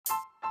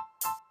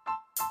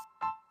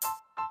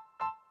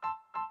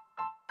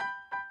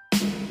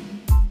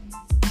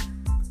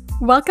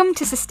Welcome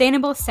to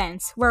Sustainable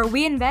Sense, where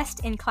we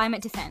invest in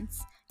climate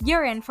defense.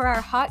 You're in for our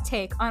hot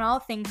take on all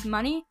things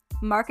money,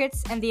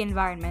 markets, and the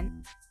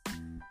environment.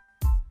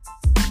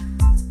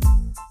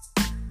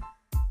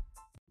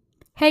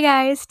 Hey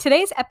guys,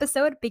 today's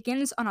episode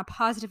begins on a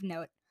positive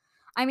note.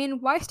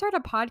 Why start a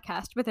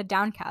podcast with a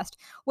downcast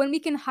when we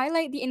can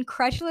highlight the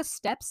incredulous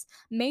steps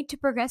made to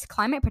progress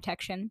climate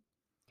protection?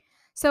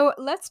 So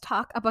let's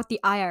talk about the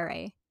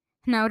IRA.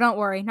 No, don't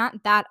worry,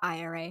 not that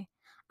IRA.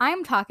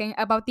 I'm talking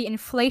about the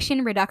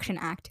Inflation Reduction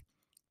Act.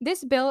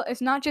 This bill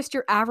is not just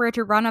your average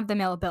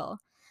run-of-the-mill bill.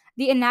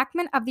 The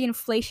enactment of the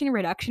Inflation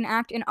Reduction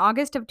Act in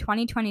August of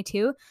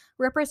 2022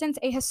 represents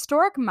a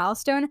historic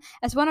milestone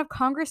as one of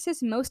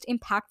Congress's most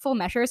impactful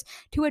measures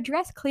to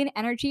address clean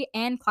energy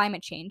and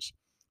climate change.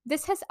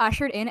 This has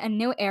ushered in a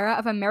new era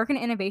of American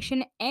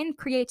innovation and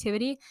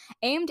creativity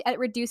aimed at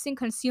reducing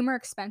consumer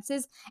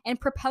expenses and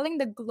propelling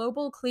the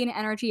global clean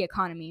energy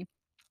economy.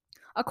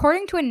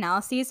 According to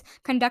analyses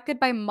conducted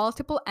by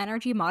multiple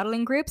energy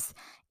modeling groups,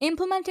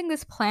 implementing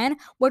this plan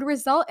would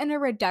result in a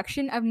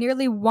reduction of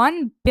nearly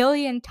 1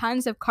 billion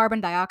tons of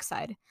carbon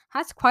dioxide.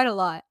 That's quite a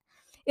lot.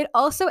 It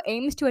also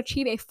aims to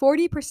achieve a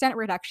 40%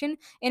 reduction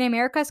in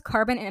America's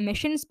carbon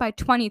emissions by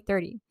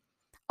 2030.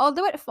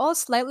 Although it falls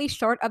slightly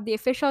short of the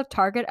official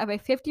target of a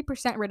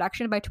 50%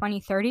 reduction by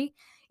 2030,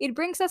 it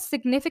brings us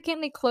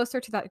significantly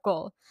closer to that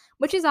goal,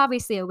 which is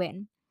obviously a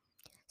win.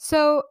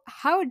 So,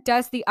 how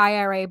does the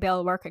IRA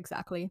bill work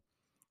exactly?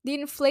 The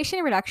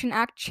Inflation Reduction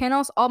Act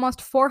channels almost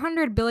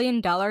 $400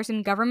 billion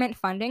in government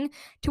funding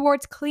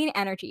towards clean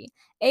energy,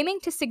 aiming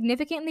to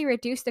significantly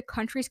reduce the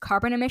country's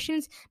carbon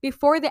emissions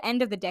before the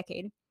end of the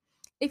decade.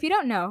 If you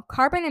don't know,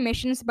 carbon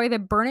emissions by the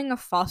burning of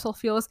fossil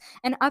fuels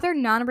and other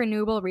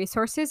non-renewable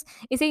resources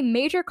is a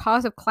major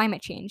cause of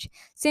climate change,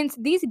 since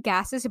these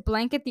gases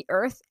blanket the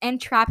Earth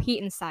and trap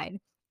heat inside.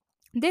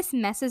 This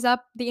messes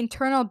up the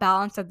internal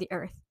balance of the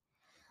Earth.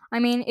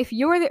 If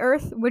you were the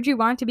Earth, would you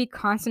want to be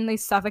constantly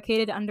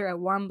suffocated under a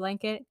warm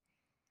blanket?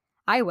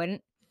 I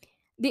wouldn't.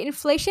 The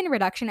Inflation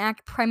Reduction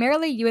Act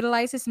primarily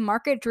utilizes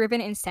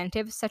market-driven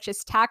incentives such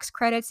as tax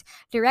credits,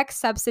 direct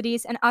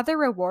subsidies, and other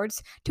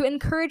rewards to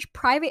encourage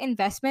private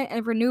investment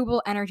in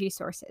renewable energy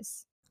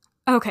sources.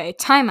 Okay,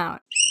 time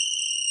out.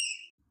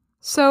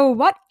 So,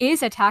 what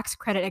is a tax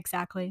credit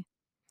exactly?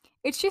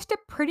 It's just a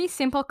pretty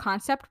simple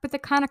concept with a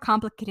kind of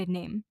complicated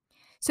name.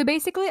 So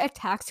basically, a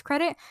tax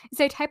credit is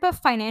a type of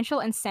financial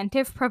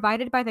incentive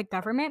provided by the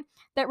government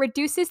that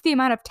reduces the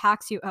amount of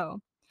tax you owe.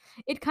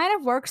 It kind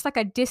of works like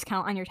a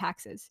discount on your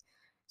taxes.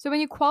 So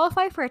when you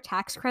qualify for a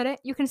tax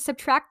credit, you can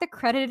subtract the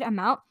credited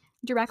amount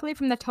directly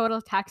from the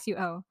total tax you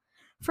owe.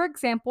 For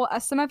example,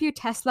 as some of you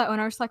Tesla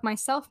owners like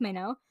myself may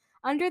know,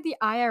 under the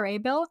IRA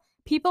bill,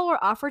 people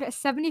were offered a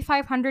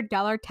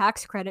 $7,500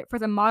 tax credit for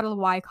the Model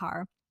Y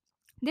car.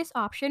 This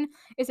option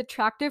is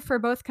attractive for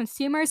both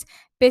consumers,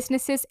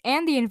 businesses,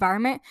 and the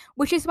environment,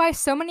 which is why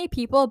so many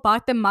people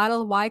bought the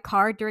Model Y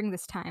car during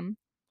this time.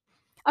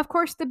 Of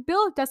course, the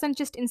bill doesn't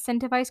just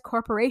incentivize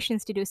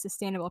corporations to do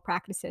sustainable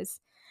practices.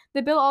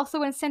 The bill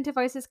also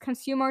incentivizes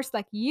consumers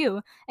like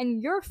you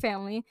and your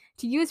family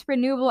to use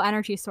renewable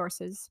energy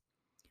sources.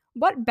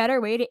 What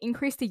better way to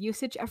increase the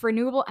usage of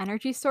renewable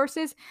energy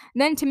sources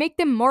than to make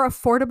them more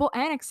affordable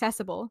and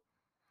accessible?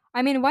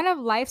 One of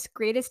life's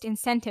greatest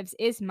incentives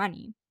is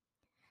money.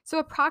 So,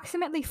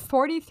 approximately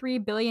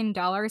 $43 billion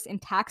in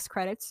tax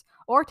credits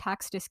or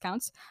tax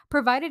discounts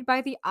provided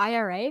by the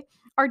IRA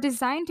are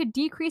designed to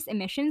decrease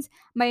emissions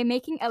by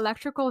making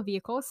electrical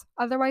vehicles,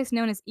 otherwise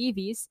known as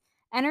EVs,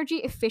 energy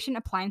efficient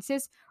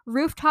appliances,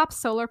 rooftop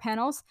solar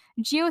panels,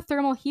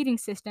 geothermal heating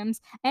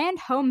systems, and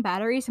home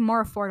batteries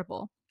more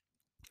affordable.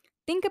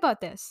 Think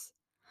about this.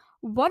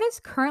 What is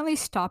currently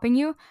stopping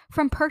you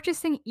from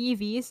purchasing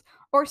EVs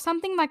or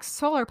something like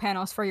solar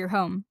panels for your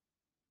home?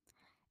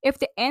 If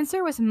the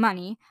answer was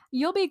money,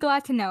 you'll be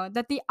glad to know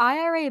that the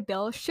IRA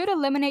bill should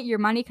eliminate your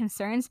money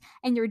concerns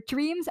and your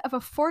dreams of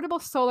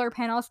affordable solar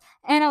panels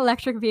and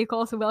electric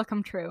vehicles will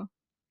come true.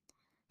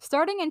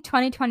 Starting in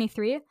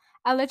 2023,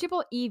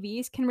 eligible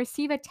EVs can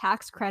receive a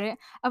tax credit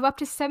of up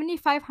to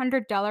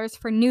 $7,500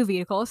 for new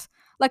vehicles,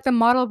 like the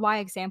Model Y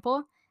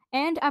example,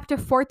 and up to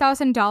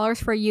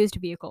 $4,000 for used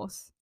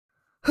vehicles.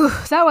 Whew,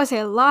 that was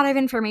a lot of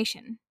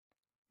information.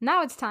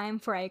 Now it's time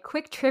for a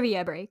quick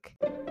trivia break.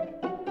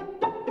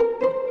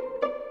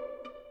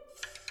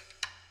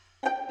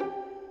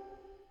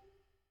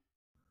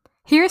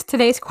 Here's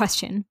today's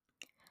question.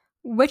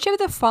 Which of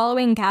the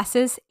following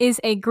gases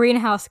is a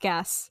greenhouse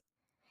gas?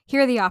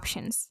 Here are the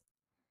options.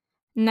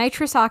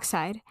 Nitrous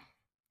oxide,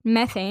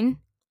 methane,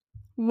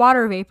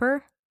 water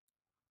vapor,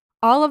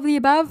 all of the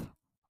above,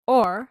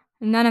 or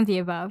none of the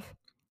above.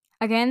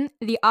 Again,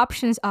 the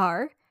options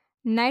are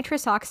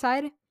nitrous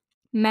oxide,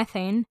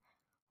 methane,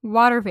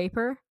 water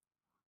vapor,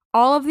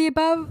 all of the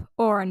above,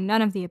 or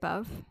none of the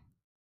above.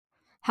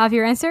 Have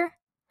your answer?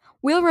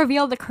 We'll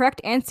reveal the correct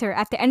answer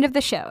at the end of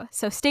the show,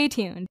 so stay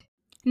tuned.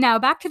 Now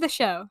back to the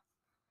show.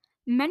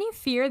 Many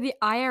fear the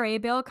IRA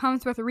bill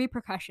comes with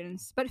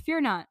repercussions, but fear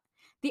not.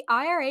 The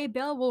IRA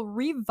bill will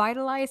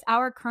revitalize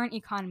our current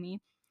economy.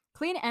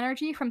 Clean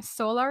energy from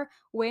solar,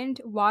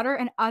 wind, water,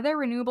 and other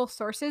renewable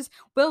sources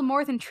will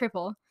more than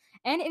triple.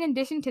 And in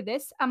addition to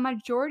this, a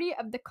majority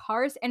of the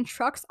cars and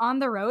trucks on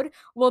the road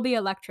will be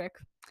electric.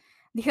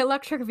 The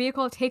electric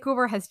vehicle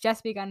takeover has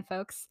just begun,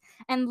 folks.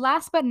 And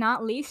last but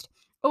not least,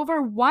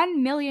 over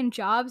 1 million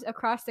jobs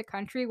across the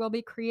country will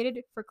be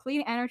created for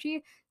clean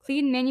energy,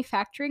 clean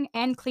manufacturing,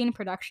 and clean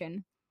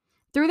production.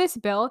 Through this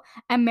bill,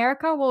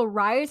 America will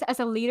rise as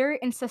a leader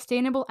in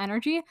sustainable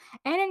energy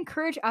and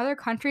encourage other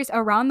countries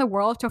around the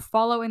world to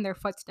follow in their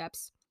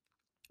footsteps.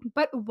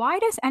 But why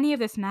does any of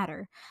this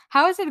matter?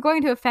 How is it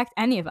going to affect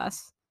any of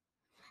us?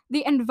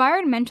 The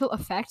environmental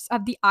effects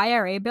of the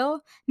IRA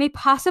bill may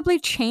possibly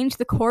change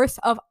the course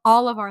of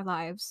all of our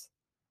lives.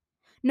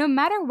 No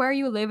matter where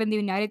you live in the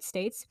United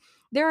States,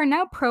 there are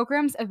now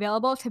programs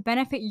available to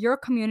benefit your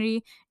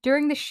community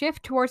during the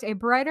shift towards a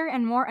brighter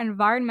and more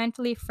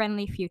environmentally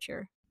friendly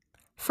future.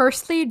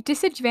 Firstly,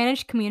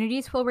 disadvantaged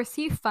communities will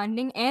receive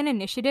funding and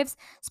initiatives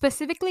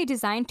specifically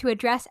designed to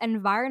address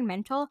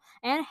environmental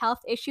and health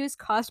issues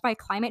caused by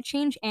climate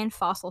change and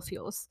fossil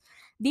fuels.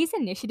 These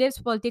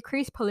initiatives will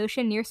decrease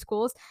pollution near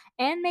schools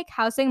and make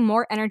housing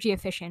more energy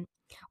efficient.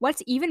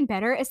 What's even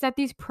better is that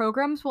these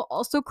programs will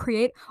also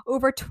create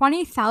over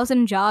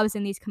 20,000 jobs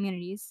in these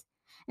communities.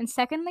 And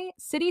secondly,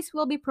 cities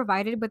will be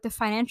provided with the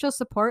financial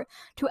support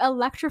to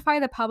electrify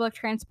the public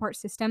transport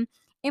system,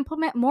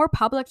 implement more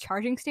public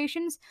charging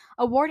stations,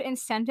 award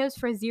incentives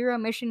for zero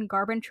emission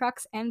carbon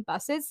trucks and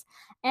buses,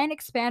 and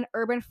expand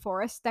urban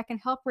forests that can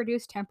help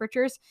reduce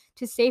temperatures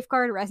to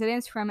safeguard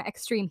residents from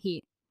extreme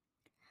heat.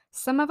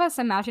 Some of us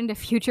imagined a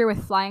future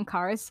with flying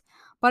cars,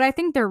 but I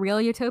think the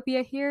real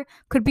utopia here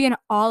could be an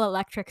all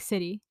electric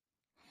city.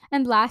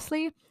 And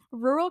lastly,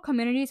 rural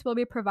communities will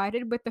be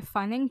provided with the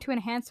funding to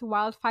enhance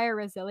wildfire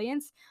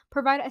resilience,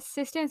 provide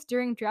assistance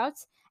during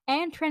droughts,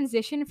 and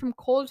transition from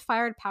coal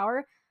fired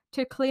power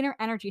to cleaner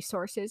energy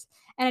sources,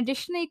 and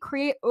additionally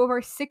create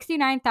over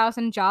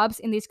 69,000 jobs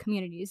in these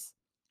communities.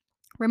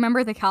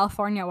 Remember the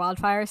California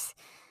wildfires?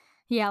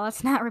 Yeah,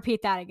 let's not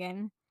repeat that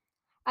again.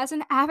 As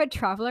an avid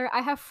traveler,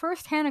 I have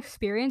firsthand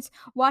experience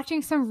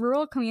watching some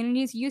rural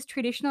communities use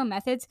traditional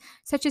methods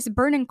such as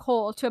burning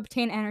coal to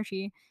obtain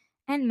energy.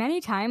 And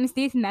many times,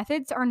 these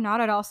methods are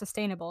not at all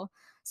sustainable.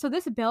 So,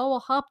 this bill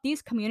will help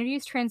these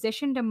communities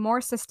transition to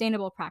more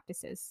sustainable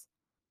practices.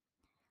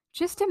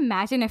 Just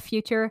imagine a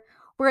future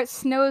where it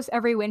snows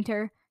every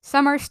winter,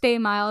 summers stay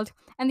mild,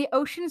 and the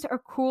oceans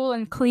are cool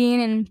and clean,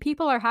 and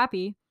people are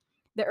happy.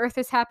 The earth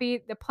is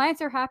happy, the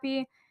plants are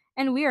happy,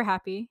 and we are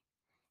happy.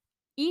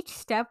 Each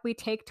step we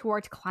take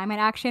towards climate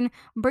action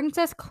brings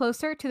us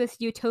closer to this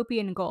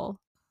utopian goal.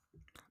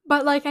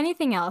 But like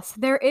anything else,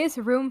 there is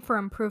room for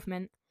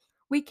improvement.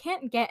 We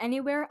can't get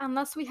anywhere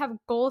unless we have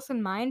goals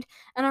in mind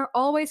and are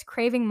always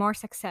craving more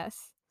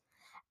success.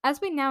 As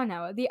we now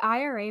know, the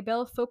IRA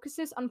bill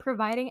focuses on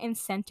providing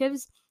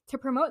incentives to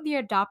promote the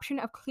adoption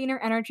of cleaner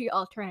energy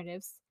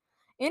alternatives.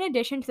 In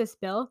addition to this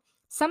bill,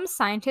 some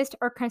scientists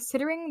are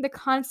considering the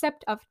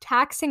concept of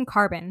taxing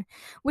carbon,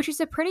 which is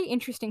a pretty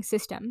interesting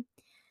system.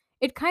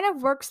 It kind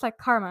of works like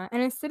karma,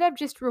 and instead of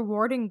just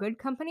rewarding good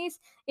companies,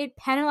 it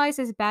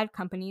penalizes bad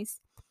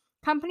companies.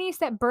 Companies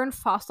that burn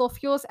fossil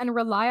fuels and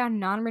rely on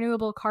non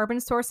renewable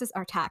carbon sources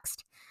are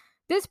taxed.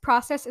 This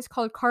process is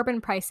called carbon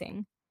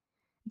pricing.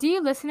 Do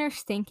you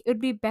listeners think it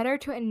would be better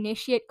to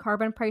initiate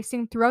carbon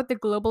pricing throughout the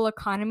global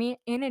economy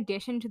in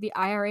addition to the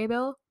IRA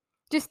bill?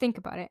 Just think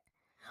about it.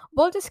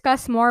 We'll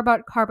discuss more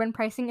about carbon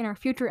pricing in our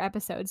future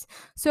episodes,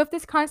 so if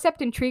this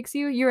concept intrigues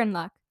you, you're in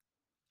luck.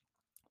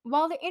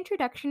 While the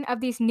introduction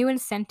of these new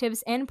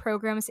incentives and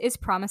programs is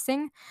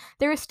promising,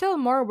 there is still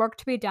more work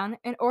to be done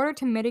in order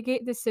to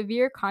mitigate the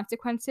severe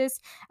consequences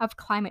of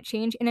climate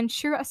change and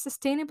ensure a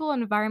sustainable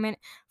environment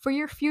for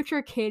your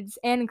future kids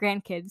and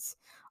grandkids,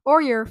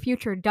 or your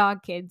future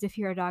dog kids if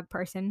you're a dog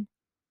person.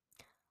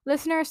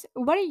 Listeners,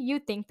 what do you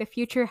think the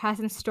future has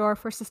in store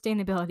for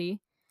sustainability?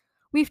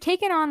 We've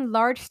taken on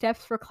large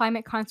steps for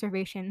climate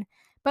conservation,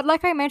 but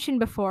like I mentioned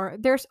before,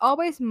 there's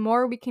always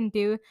more we can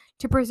do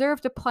to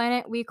preserve the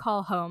planet we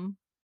call home.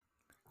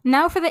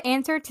 Now for the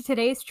answer to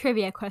today's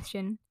trivia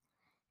question.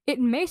 It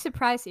may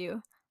surprise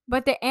you,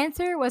 but the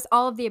answer was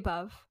all of the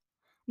above.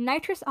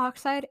 Nitrous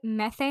oxide,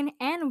 methane,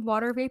 and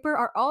water vapor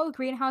are all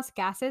greenhouse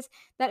gases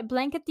that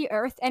blanket the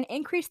Earth and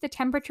increase the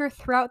temperature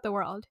throughout the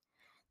world.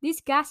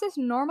 These gases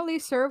normally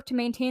serve to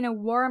maintain a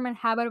warm and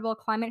habitable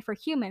climate for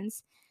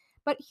humans,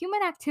 but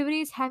human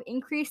activities have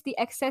increased the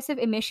excessive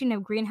emission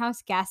of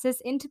greenhouse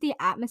gases into the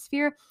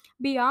atmosphere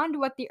beyond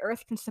what the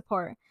Earth can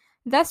support,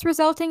 thus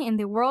resulting in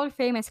the world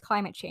famous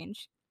climate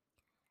change.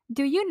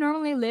 Do you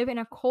normally live in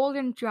a cold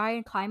and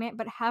dry climate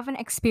but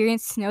haven't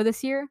experienced snow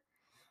this year?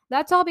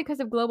 That's all because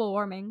of global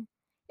warming.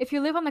 If you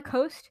live on the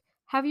coast,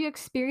 have you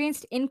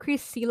experienced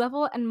increased sea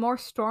level and more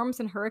storms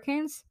and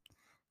hurricanes?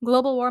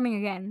 Global warming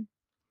again.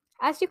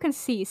 As you can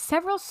see,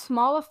 several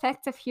small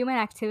effects of human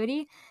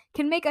activity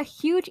can make a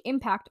huge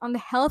impact on the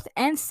health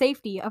and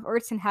safety of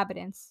Earth's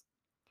inhabitants.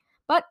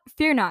 But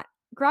fear not,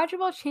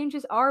 gradual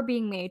changes are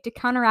being made to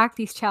counteract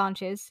these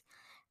challenges.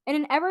 In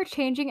an ever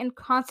changing and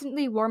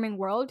constantly warming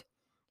world,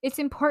 It's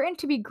important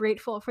to be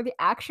grateful for the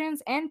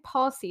actions and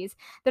policies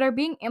that are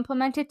being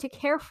implemented to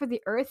care for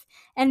the Earth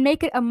and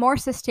make it a more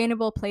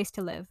sustainable place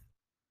to live.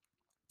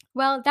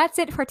 Well, that's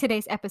it for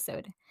today's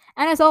episode.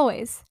 And as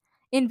always,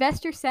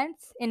 invest your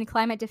cents in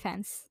climate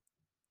defense.